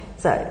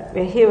So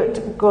we're here at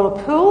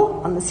Gawler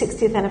Pool on the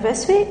 60th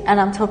anniversary,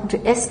 and I'm talking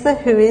to Esther,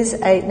 who is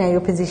now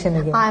your position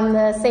again. I'm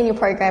the Senior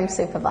Program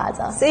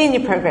Supervisor. Senior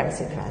Program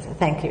Supervisor,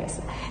 thank you,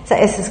 Esther. So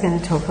Esther's going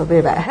to talk a little bit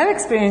about her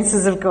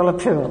experiences of Gawler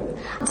Pool.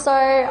 So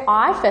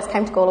I first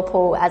came to Gawler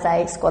Pool as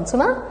a squad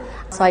swimmer.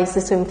 So I used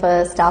to swim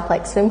for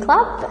Starflex Swim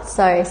Club.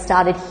 So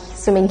started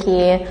swimming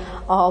here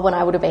when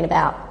I would have been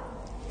about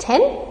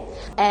 10.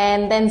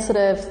 And then sort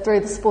of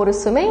through the sport of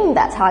swimming,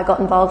 that's how I got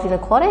involved in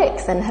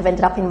aquatics and have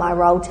ended up in my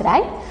role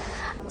today.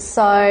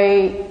 So,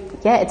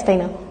 yeah, it's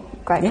been a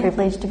great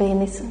privilege to be in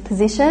this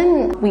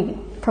position. We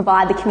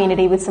provide the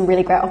community with some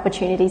really great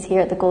opportunities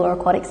here at the Gawler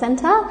Aquatic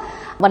Centre.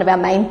 One of our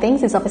main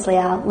things is obviously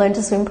our Learn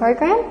to Swim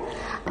program,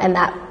 and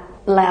that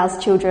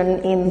allows children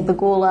in the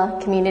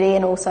Gawler community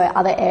and also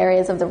other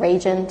areas of the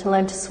region to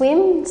learn to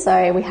swim.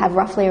 So we have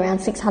roughly around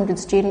 600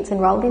 students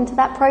enrolled into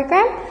that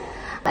program.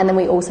 And then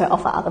we also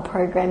offer other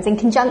programs in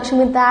conjunction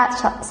with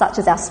that, such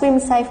as our Swim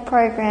Safe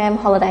program,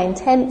 holiday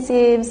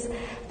intensives,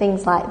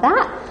 things like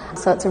that.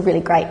 So it's a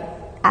really great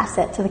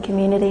asset to the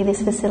community,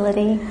 this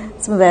facility.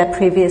 Some of our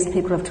previous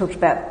people have talked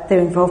about their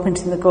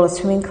involvement in the Gawler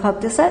Swimming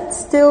Club. Is that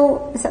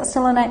still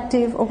an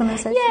active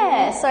organisation?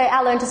 Yeah, so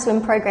our Learn to Swim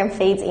program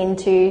feeds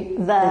into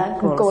the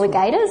Gawler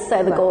Gators,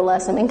 so the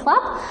Gawler Swimming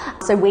Club.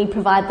 So we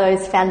provide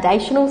those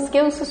foundational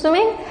skills for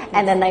swimming,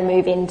 and then they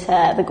move into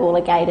the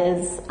Gawler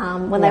Gators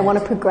when they want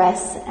to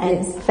progress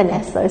and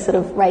finesse those sort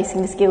of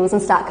racing skills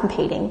and start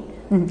competing.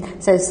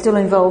 So still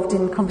involved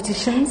in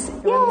competitions?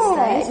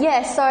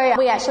 Yeah, so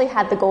we actually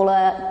had the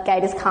Gawler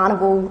Gators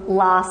Carnival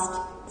last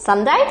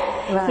Sunday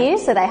here,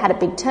 so they had a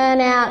big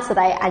turnout, so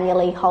they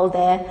annually hold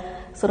their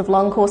sort of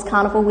long course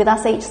carnival with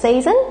us each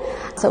season.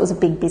 So it was a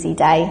big busy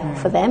day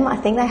for them. I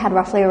think they had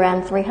roughly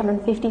around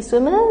 350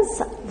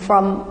 swimmers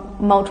from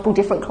multiple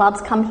different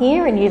clubs come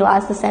here and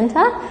utilise the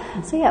centre.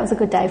 So yeah, it was a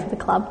good day for the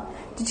club.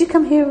 Did you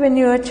come here when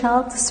you were a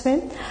child to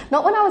swim?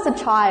 Not when I was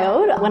a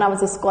child, when I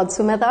was a squad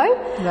swimmer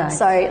though. Right.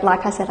 So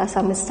like I said, I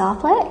swam with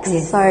Starflex.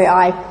 Yes. So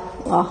I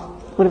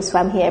would have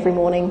swam here every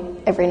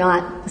morning, every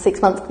night for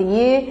 6 months of the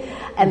year,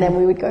 and then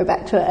we would go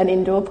back to an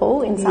indoor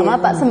pool in summer.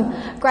 But some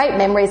great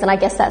memories, and I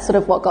guess that's sort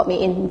of what got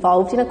me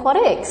involved in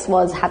aquatics,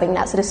 was having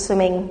that sort of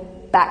swimming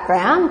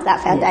background,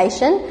 that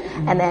foundation,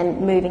 and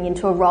then moving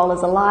into a role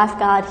as a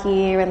lifeguard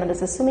here and then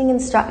as a swimming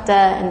instructor,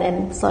 and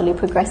then slowly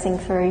progressing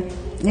through.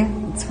 Yeah,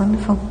 it's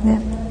wonderful. Yeah.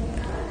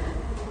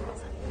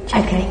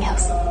 Anything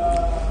else?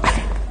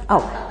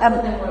 I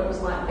don't know what it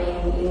was like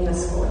being in the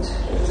sport.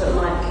 Was it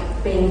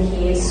like being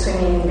here,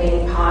 swimming,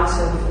 being part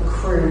of a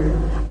crew?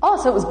 Oh,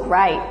 so it was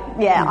great.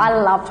 Yeah, I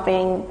loved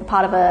being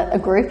part of a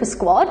group, a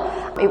squad.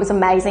 It was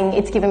amazing.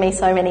 It's given me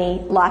so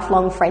many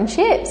lifelong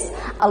friendships.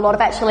 A lot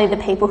of actually the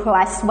people who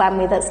I swam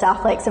with at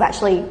Starflex have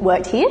actually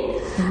worked here.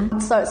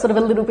 So it's sort of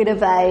a little bit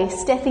of a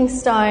stepping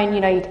stone.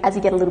 You know, as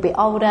you get a little bit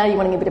older, you're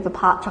wanting a bit of a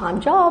part-time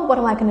job. What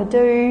am I going to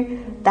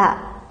do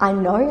that I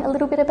know a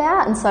little bit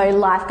about? And so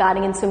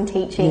lifeguarding and swim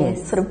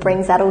teaching sort of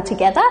brings that all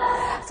together.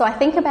 So I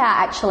think about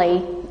actually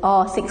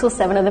 6 or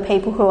 7 of the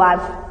people who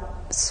I've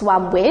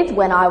swum with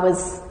when I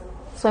was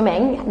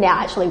swimming now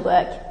actually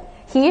work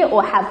here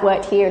or have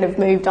worked here and have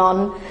moved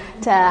on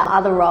to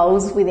other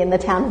roles within the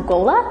town of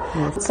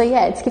Gawler. So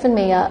yeah, it's given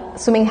me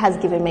swimming has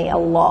given me a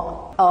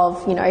lot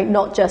of, you know,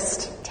 not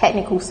just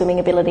technical swimming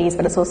abilities,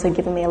 but it's also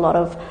given me a lot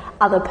of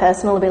other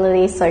personal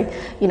abilities. So,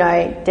 you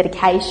know,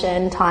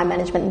 dedication, time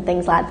management and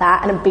things like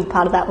that. And a big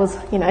part of that was,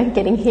 you know,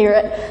 getting here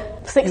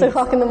at 6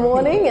 o'clock in the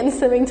morning and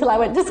swimming till I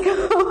went to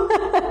school.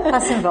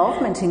 Plus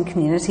involvement in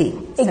community.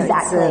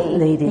 Exactly. So it's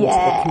leading to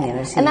the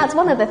community. And that's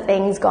one of the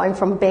things, going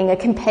from being a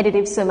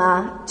competitive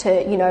swimmer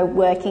to, you know,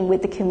 working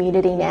with the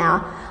community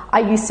now. I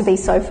used to be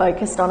so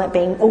focused on it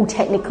being all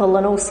technical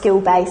and all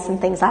skill-based and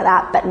things like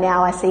that, but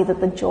now I see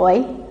that the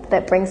joy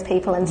that brings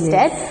people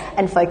instead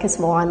and focus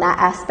more on that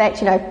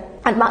aspect. You know,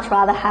 I'd much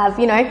rather have,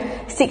 you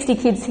know, 60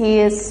 kids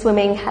here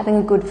swimming, having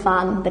a good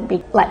fun than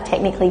be like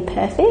technically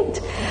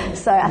perfect.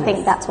 So I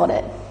think that's what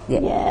it,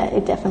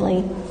 it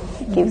definitely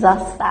gives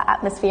us that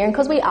atmosphere. And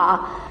because we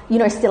are, you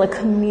know, still a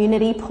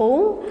community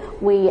pool,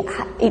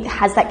 it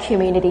has that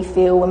community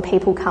feel when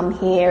people come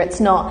here.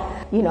 It's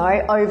not, you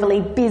know,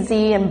 overly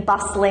busy and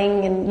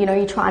bustling and, you know,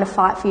 you're trying to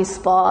fight for your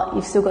spot.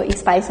 You've still got your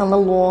space on the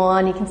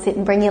lawn. You can sit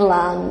and bring your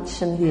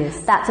lunch and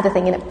that sort of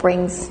thing, and it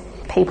brings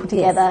people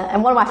together.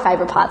 And one of my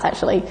favourite parts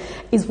actually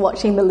is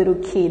watching the little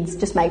kids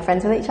just make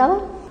friends with each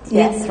other.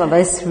 Yes, well,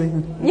 they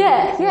swim.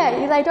 Yeah,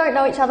 they don't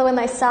know each other when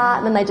they start,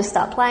 and then they just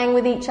start playing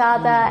with each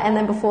other, and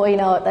then before you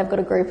know it, they've got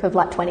a group of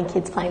like 20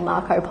 kids playing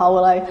Marco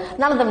Polo.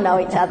 None of them know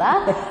each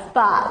other,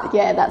 but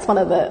yeah, that's one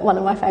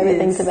of my favourite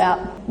things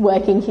about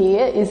working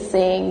here is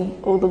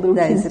seeing all the little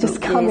kids just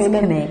come in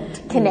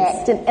and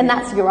connect. And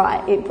that's, you're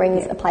right, it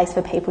brings a place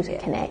for people to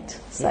connect.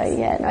 So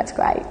yeah, no, it's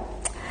great.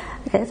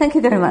 Okay, thank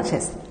you very much,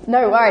 Esther.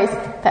 No worries.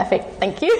 Perfect. Thank you.